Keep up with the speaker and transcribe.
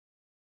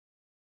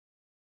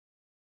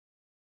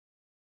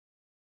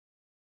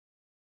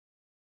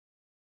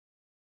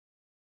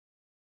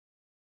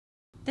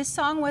This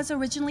song was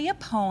originally a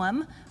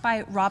poem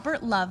by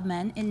Robert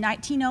Loveman in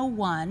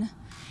 1901,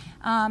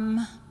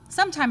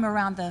 sometime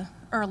around the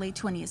early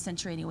 20th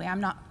century anyway.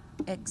 I'm not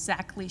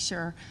exactly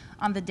sure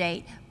on the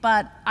date,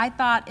 but I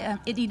thought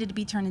it needed to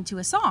be turned into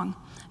a song.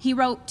 He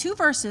wrote 2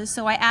 verses,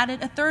 so I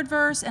added a 3rd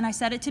verse and I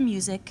set it to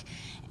music,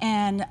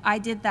 and I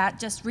did that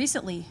just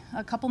recently,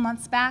 a couple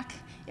months back.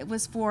 It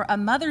was for a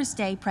Mother's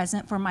Day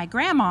present for my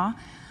grandma,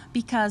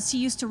 because she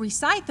used to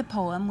recite the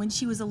poem when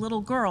she was a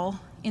little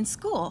girl in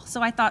school.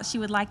 So I thought she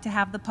would like to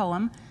have the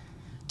poem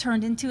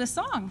turned into a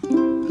song.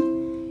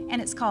 And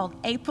it's called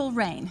April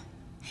Rain.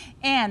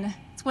 And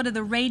it's one of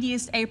the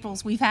rainiest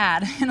Aprils we've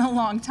had in a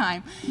long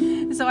time.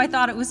 So I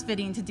thought it was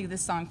fitting to do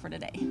this song for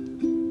today.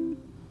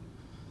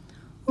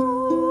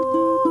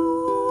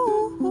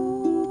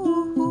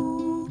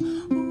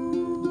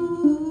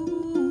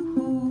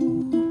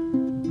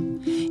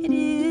 It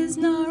is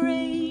not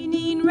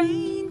raining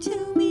rain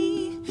to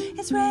me,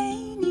 it's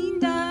raining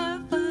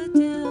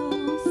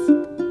daffodils.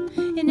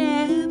 In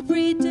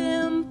every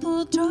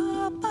dimpled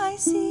drop I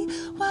see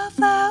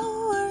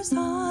wildflowers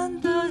on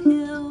the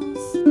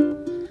hills.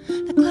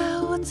 The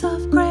clouds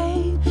of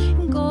gray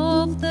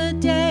engulf the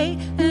day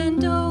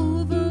and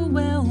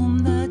overwhelm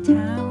the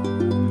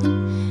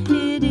town.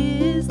 It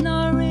is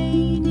not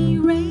rainy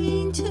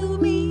rain to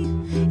me,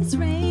 it's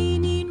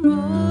raining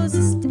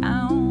roses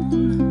down.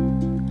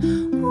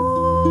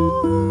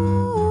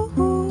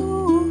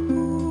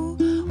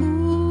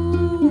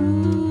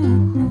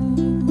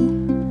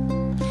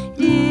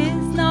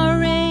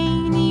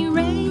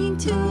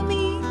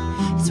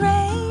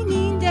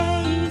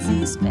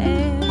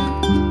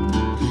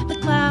 The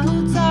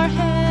clouds are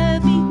heavy.